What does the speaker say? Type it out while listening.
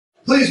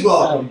Please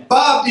welcome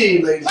Bob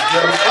Dean, ladies and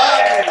gentlemen.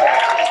 Bob Dean.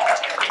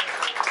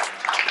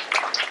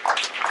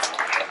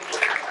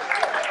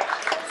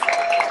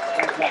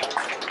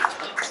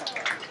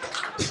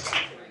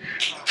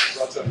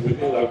 What's up, Whitney?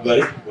 Hello,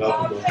 everybody.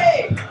 Welcome.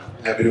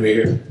 Happy to be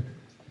here.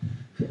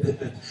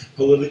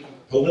 Politically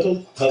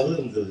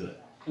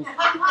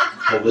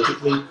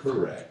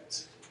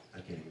correct. I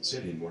can't even say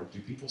it anymore. Do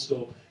people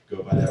still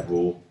go by that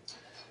rule?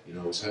 You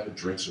know, I was having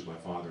drinks with my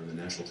father in the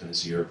Nashville,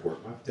 Tennessee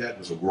airport. My dad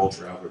was a world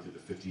traveler through the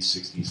 50s,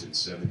 60s, and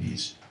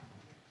 70s.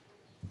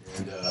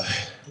 And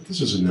this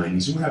was the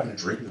 90s, and we're having a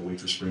drink, and the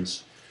waitress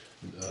comes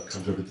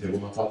over the table.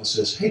 My father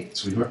says, "Hey,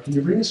 sweetheart, can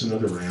you bring us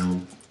another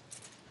round?"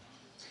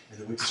 And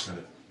the waitress kind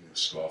of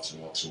scoffs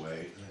and walks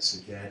away. And I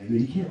said, "Dad,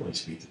 you can't really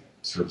speak to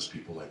service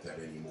people like that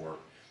anymore.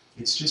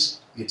 It's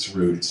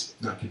rude. It's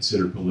not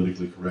considered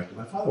politically correct." And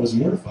my father was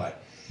mortified.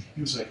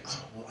 He was like,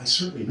 "Oh, well, I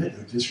certainly meant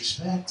no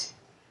disrespect."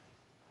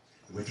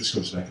 The waitress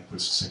comes back and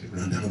puts the second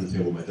round down on the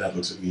table. My dad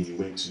looks at me and he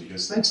winks and he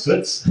goes, "Thanks,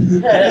 Toots." My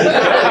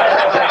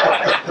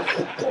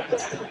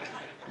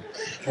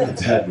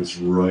dad was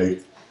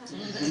right.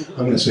 I'm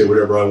going to say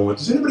whatever I want.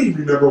 Does anybody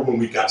remember when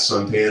we got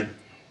suntan?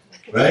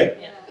 Right?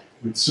 Yeah.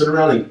 We'd sit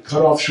around in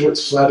cut-off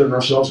shorts, slathering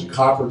ourselves in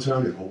copper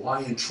tone and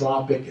Hawaiian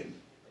tropic and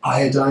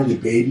iodine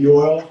and baby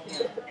oil.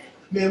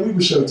 Man, we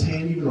were so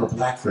tan, even our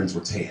black friends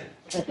were tan.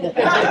 But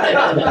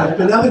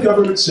now the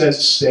government says,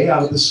 stay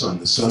out of the sun.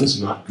 The sun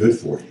is not good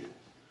for you.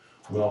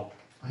 Well,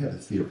 I have a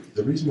theory.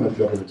 The reason why the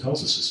government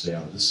tells us to stay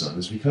out of the sun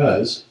is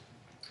because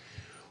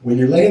when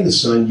you lay in the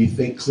sun, you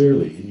think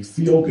clearly and you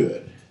feel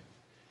good.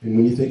 And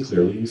when you think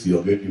clearly and you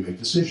feel good, you make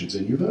decisions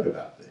and you vote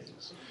about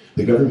things.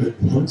 The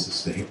government wants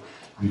us to stay,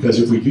 because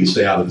if we do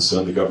stay out of the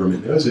sun, the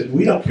government knows it. And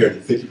we don't care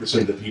that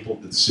 50% of the people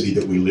in the city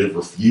that we live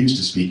refuse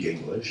to speak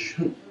English.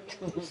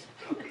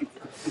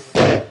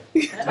 I'm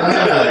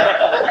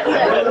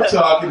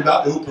talking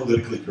about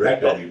politically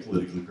correct. I'll be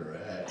politically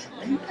correct.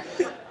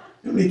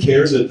 Nobody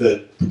cares that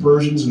the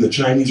Persians and the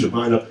Chinese are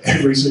buying up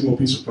every single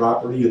piece of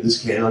property in this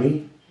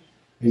county,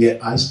 and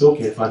yet I still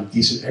can't find a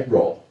decent egg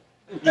roll.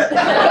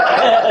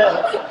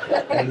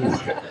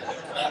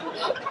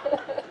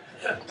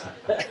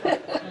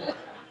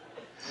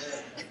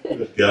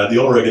 God, the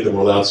older I get, the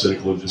more loud,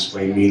 cynical, and just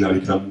plain mean I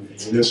become.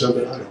 You know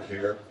something? I don't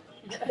care.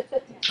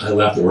 I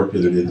laughed at work the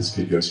other day. This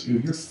kid goes, "Ew,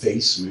 your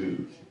face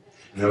smooth."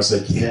 And I was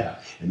like, "Yeah,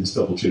 and this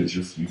double chin is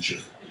your future."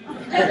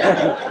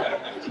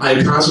 I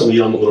am constantly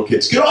yelling at little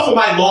kids, "Get off of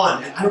my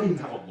lawn!" And I don't even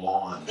have a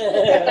lawn.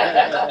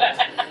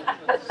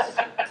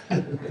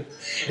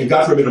 And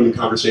God forbid I'm in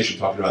conversation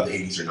talking about the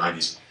 80s or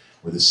 90s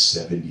or the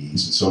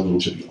 70s, and some little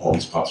chippy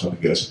always pops up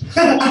and goes,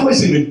 "I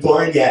wasn't even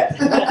born yet."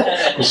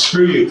 Well,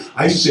 screw you.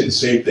 I used to say the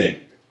same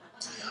thing.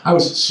 I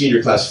was a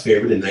senior class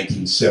favorite in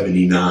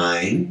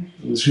 1979.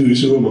 It was who's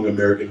who among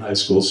American high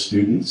school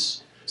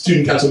students.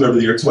 Student council member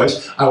of the year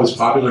twice. I was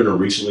popular and a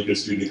recently good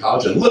student in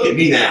college, and look at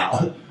me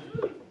now.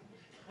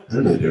 I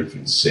don't know the difference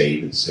between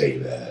save and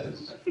save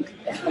as.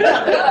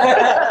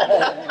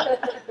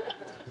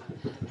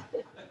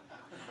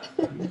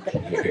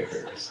 Who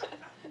cares?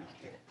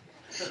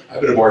 I've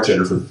been a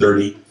bartender for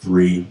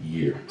 33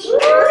 years.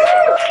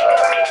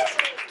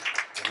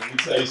 Let me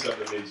tell you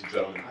something, ladies and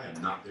gentlemen. I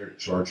am not there to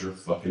charge your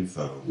fucking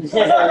phone.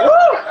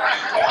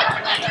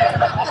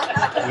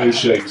 Let me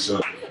show you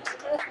something.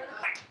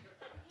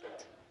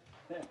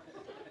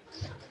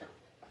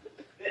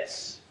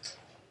 This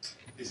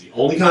is the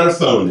only kind of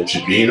phone that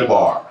should be in a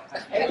bar.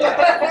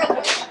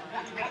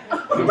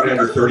 Anybody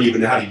under 30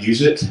 even know how to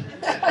use it?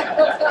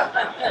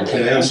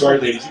 Okay, I'm sorry,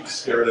 ladies, you can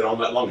stare at it all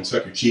night long and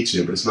suck your cheeks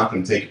in, but it's not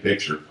going to take a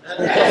picture.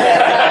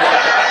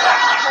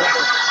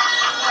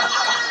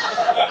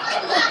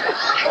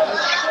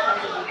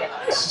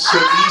 This is so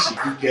easy.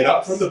 You get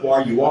up from the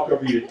bar, you walk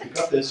over, you pick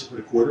up this, you put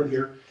a quarter in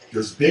here.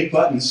 There's big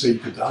buttons so you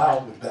can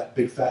dial with that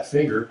big fat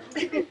finger.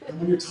 And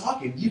when you're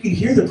talking, you can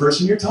hear the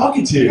person you're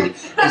talking to.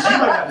 Because you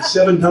might have a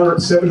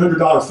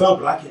 $700 phone,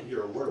 but I can't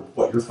hear a word of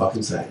what you're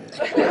fucking saying.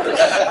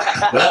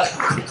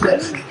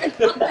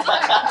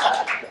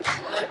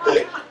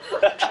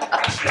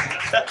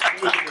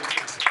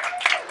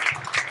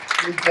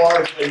 In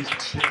bars, ladies and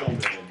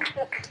gentlemen,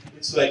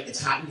 it's like,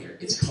 it's hot in here,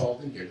 it's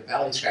cold in here, the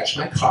valet scratched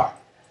my car.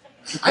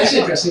 I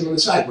said dressing on the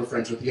side, we're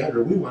friends with the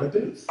owner, we want a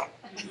booth.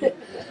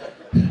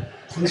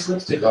 Please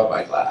let's take off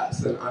my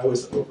glass, and I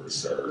was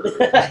overserved.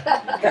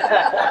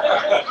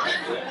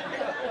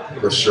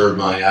 Overserved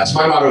my ass.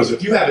 My motto is,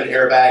 if you have an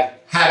airbag,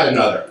 have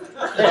another.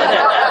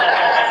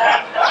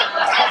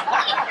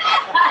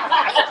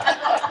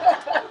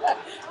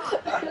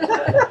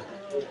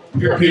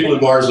 Here are people in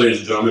bars, ladies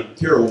and gentlemen.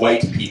 Here are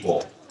white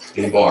people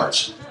in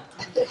bars.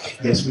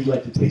 Yes, we'd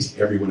like to taste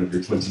every one of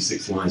your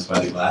 26 lines by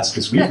the glass,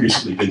 because we've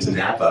recently been to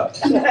Napa.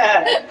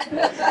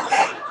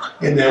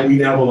 And then we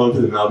now belong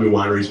to the Malibu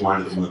Wineries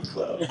Wine of the Month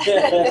Club.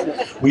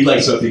 We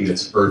like something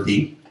that's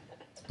earthy,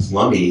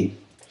 plummy,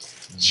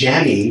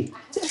 jammy,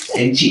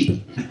 and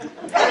cheap.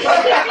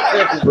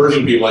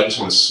 Persian people, I just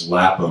want to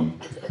slap them.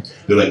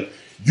 They're like,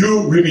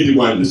 you read me the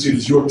wine list. It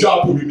is your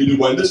job to read me the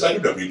wine list. I do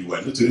not read the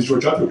wine list. It is your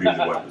job to read me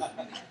the wine list.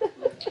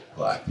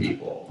 Black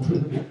people.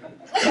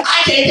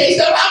 I can't taste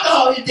no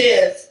alcohol in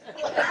this.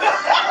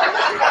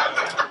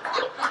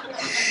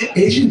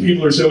 Asian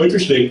people are so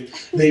interesting.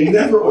 They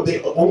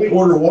only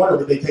order water,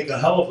 but they take a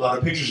hell of a lot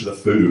of pictures of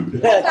the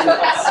food.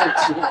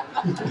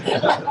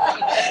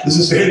 This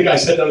Hispanic guy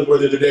sat down at the board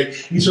the other day.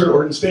 He started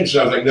ordering Spanish,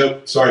 and I was like,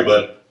 "Nope, sorry,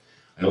 bud.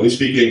 I only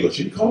speak English."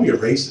 You call me a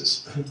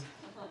racist.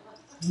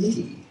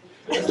 Me?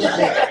 I'm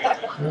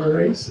a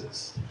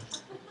racist.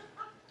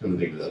 Come to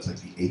think of it, that's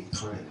like the 8th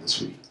time this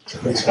week.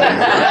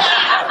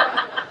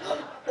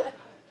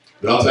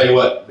 But I'll tell you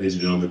what, ladies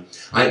and gentlemen,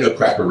 I ain't no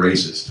cracker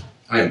racist.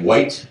 I am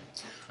white.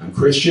 I'm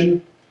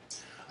Christian.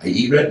 I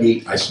eat red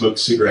meat. I smoke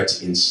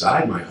cigarettes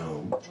inside my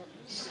home.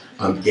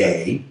 I'm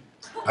gay.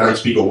 I don't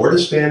speak a word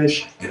of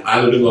Spanish, and I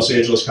live in Los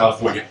Angeles,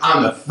 California.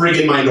 I'm a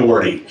friggin'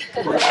 minority.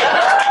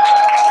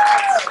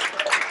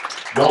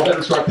 Y'all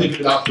better start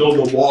thinking about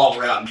building a wall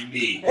around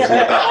me, because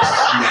I'm about to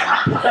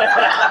snap.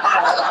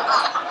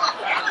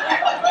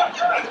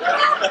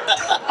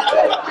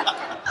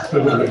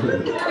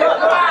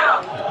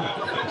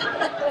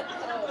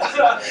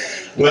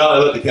 Well, I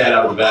let the cat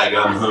out of the bag.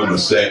 I'm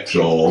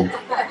homosexual.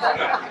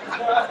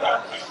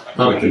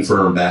 I'm a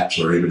confirmed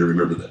bachelor. Anybody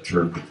remember that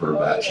term, confirmed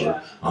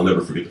bachelor? I'll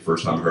never forget the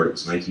first time I heard it. It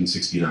was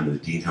 1969 in the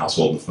Dean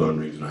household, and the phone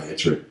rings, and I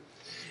answer it.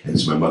 And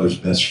it's my mother's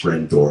best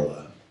friend,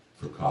 Dorla,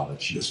 from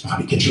college. She goes,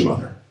 "Bobby, get your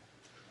mother."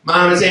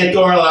 "Mom, it's Aunt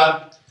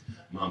Dorla."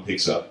 Mom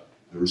picks up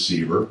the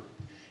receiver.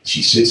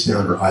 She sits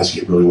down, her eyes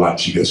get really wide, and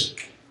she goes,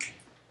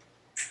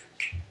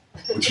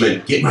 which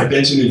meant, "Get my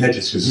Benson and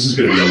Hedges, because this is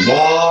going to be a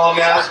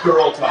long-ass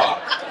girl talk."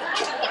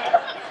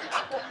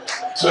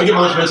 So I get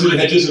Mom's Benson and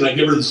Hedges, and I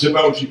give her the zip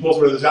out, and she pulls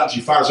one of those out, and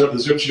she fires up the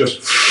zip, and she goes,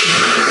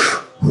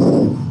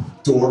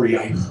 "Dory,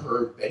 I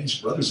heard Betty's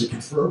brother's a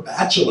confirmed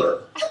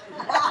bachelor."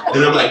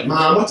 And I'm like,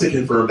 "Mom, what's a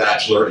confirmed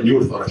bachelor?" And you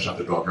would have thought I shot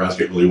the dog. Her eyes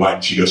get really wide,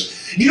 and she goes,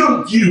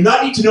 You do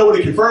not need to know what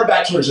a confirmed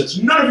bachelor is. It's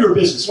none of your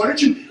business. Why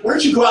don't you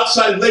go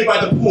outside and lay by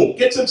the pool?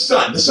 Get some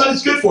sun. The sun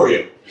is good for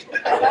you."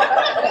 It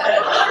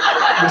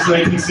was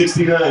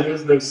 1969. There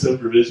was no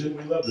supervision.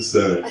 We love the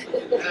sun.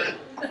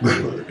 My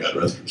mother, God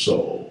rest her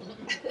soul.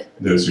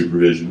 No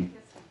supervision.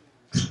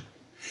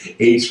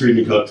 8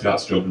 screaming Cub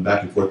Scouts jumping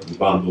back and forth in the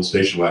Bonneville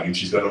station wagon.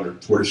 She's got on her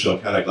tortoiseshell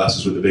cat eye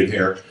glasses with the big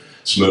hair,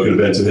 smoking a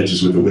Benson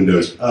Hedges with the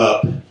windows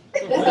up.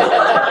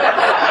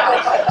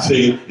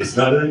 Singing, "It's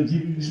not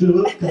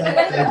unusual." When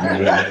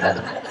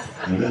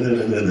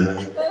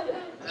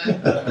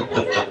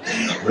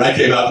I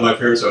came out to my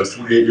parents, I was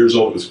 28 years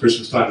old. It was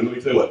Christmas time. And let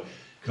me tell you what,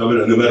 coming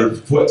out, no matter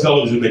what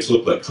television makes it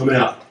look like, coming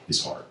out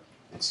is hard.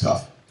 It's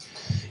tough.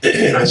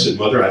 And I said,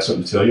 "Mother, I have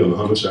something to tell you. I'm a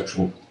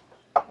homosexual."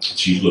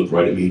 She looked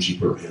right at me, and she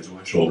put her hands on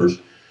my shoulders,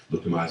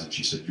 looked in my eyes, and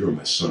she said, "You're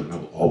my son, and I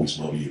will always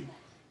love you." It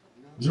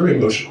was very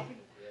emotional.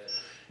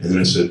 And then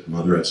I said,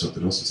 "Mother, I have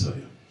something else to tell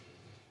you.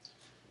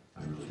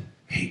 I really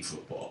hate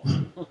football."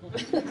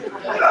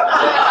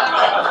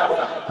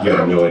 You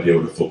have no idea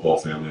what a football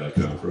family I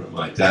come from.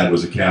 My dad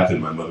was a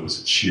captain, my mother was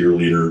a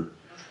cheerleader,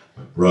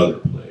 my brother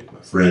played,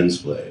 my friends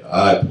played,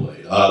 I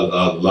played,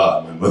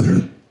 My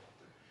mother,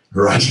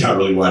 her eyes got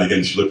really wide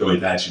again. She looked at my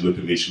dad, she looked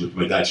at me, she looked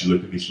at my dad, she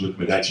looked at me, she looked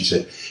at my dad. She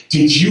said,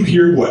 "Did you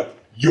hear what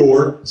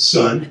your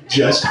son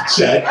just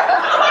said?"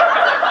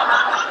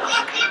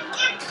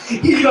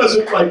 "He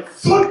doesn't like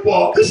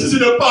football. This is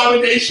an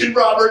abomination,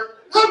 Robert.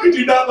 How could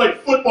you not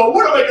like football?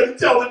 What am I going to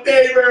tell the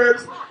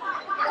neighbors?"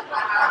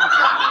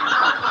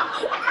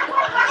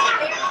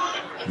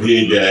 He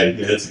ain't gay.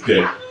 Yeah, that's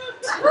okay.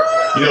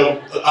 You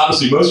know,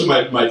 honestly, most of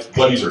my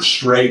buddies are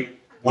straight,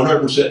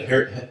 100%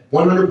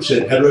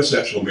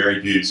 heterosexual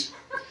married dudes.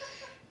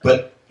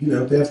 But, you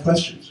know, they have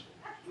questions.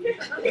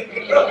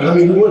 I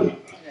mean, who wouldn't?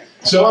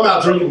 So I'm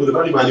out drinking with a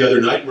buddy of mine the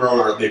other night. We're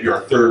on maybe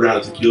our 3rd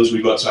round of tequilas.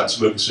 We go outside and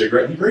smoke a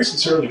cigarette. And he very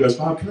sincerely goes,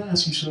 "Bob, can I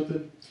ask you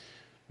something?"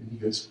 And he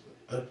goes,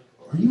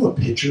 "Are you a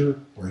pitcher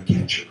or a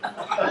catcher?"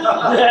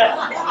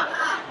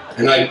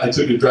 And I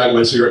took a drag of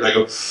my cigarette and I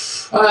go,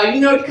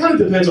 "You know, it kind of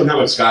depends on how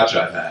much scotch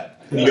I've had."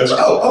 And he goes,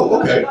 oh,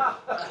 okay.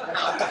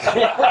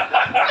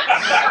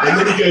 And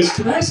then he goes,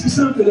 "Can I ask you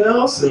something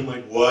else?" And I'm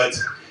like, "What?"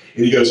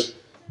 And he goes,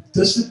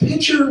 "Does the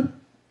pitcher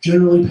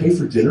generally pay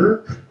for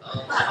dinner?"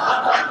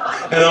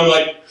 And I'm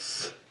like,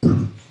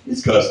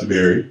 "It's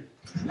customary."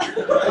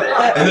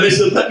 And then I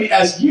said, "Let me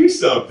ask you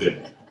something."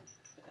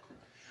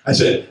 I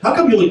said, "How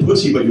come you like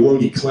pussy but you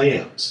won't eat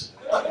clams?"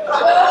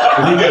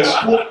 And he goes,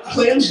 "Well,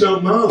 clams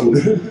don't moan."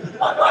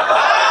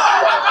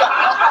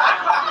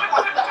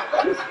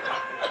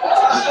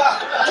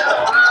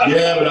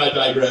 Yeah, but I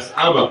digress.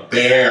 I'm a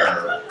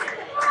bear.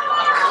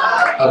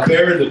 A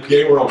bear in the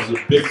gay world is a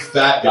big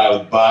fat guy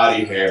with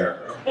body hair.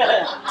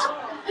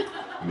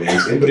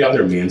 Anybody out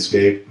there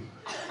manscape?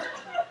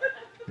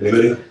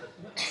 Anybody?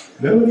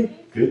 Nobody?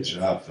 Good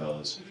job,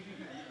 fellas.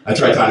 I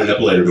tried tying an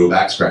epilator to a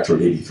back scratcher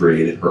at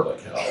 83 and it hurt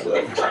like hell.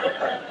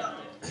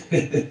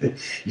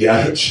 Yeah,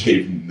 I don't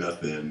shave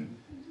nothing.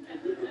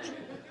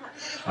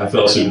 I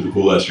fell asleep at the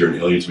pool last year and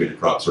aliens made a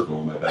crop circle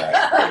on my back.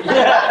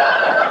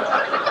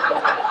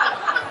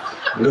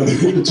 You know,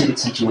 the intimate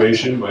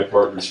situation, my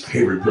partner's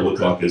favorite pillow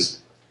talk is...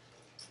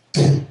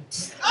 Wow.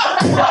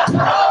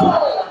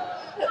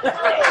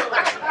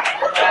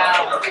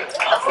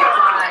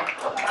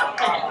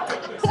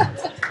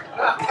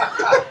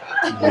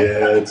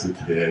 It's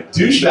okay.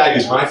 Douchebag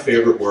is my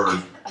favorite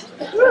word.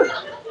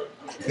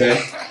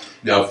 Okay?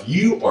 Now, if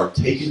you are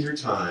taking your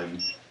time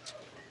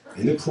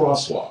in the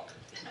crosswalk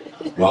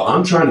while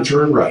I'm trying to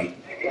turn right,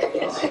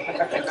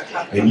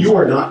 and you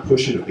are not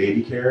pushing a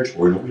baby carriage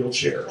or in a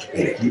wheelchair,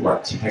 and if you are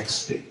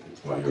texting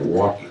while you're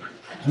walking,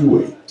 you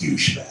are a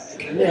douchebag.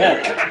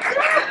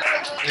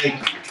 Thank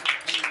you.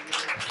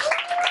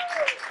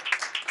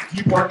 If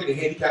you park in a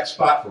handicapped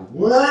spot for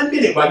 1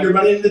 minute while you're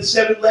running into the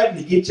 7-Eleven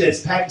to get you a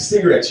pack of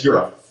cigarettes, you're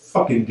a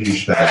fucking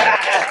douchebag.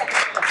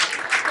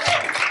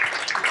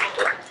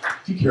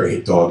 If you carry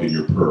a dog in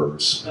your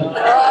purse.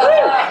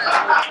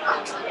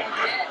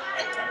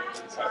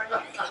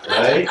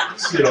 Right?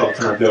 See it all the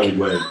time, don't we,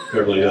 Gwen?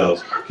 Beverly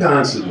Hills.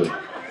 Constantly.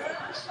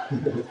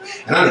 And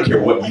I don't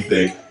care what you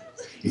think.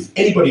 If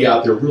anybody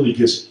out there really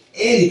gives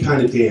any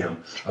kind of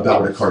damn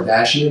about what a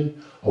Kardashian,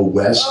 a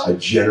West, a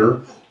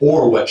Jenner,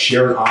 or what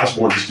Sharon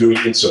Osbourne is doing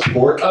in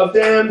support of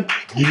them,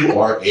 you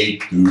are a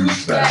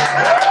douchebag.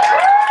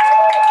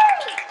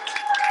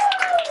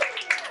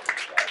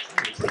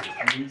 I'm going to take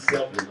a few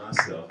selfies of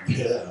myself.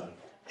 Yeah.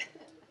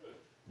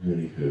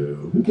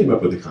 Anywho, who came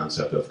up with the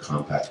concept of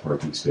compact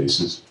parking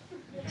spaces?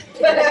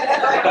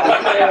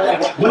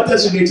 What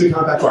designates a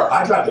compact car?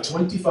 I drive a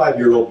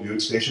 25-year-old Buick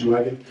station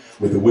wagon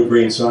with the wood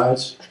grain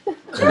sides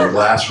and a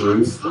glass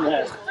roof.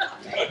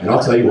 And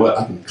I'll tell you what,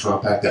 I can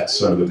compact that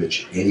son of a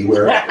bitch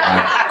anywhere I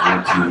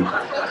want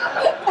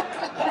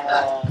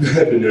to.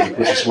 I've been known to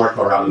push a smart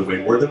car out of the way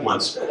more than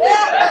once.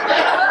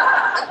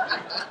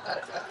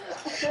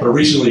 But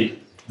recently,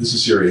 this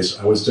is serious,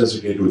 I was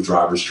designated with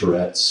driver's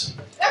Tourette's.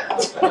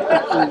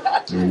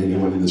 And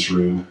anyone in this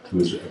room who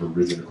has ever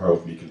ridden in a car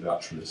with me can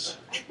vouch for this.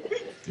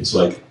 It's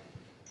like,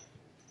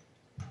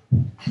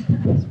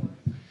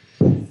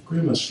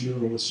 Grandma's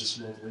funeral was just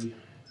lovely.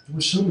 There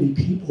were so many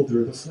people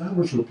there. The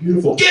flowers were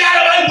beautiful. Get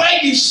out of my way,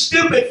 you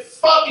stupid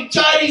fucking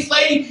Chinese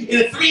lady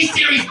in a 3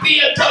 Series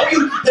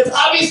BMW that's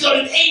obviously on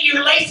an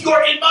 8-year lace.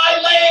 You're in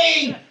my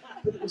lane.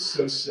 But it was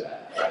so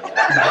sad.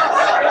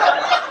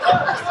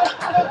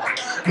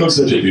 I'm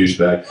such a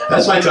douchebag.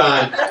 That's my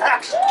time.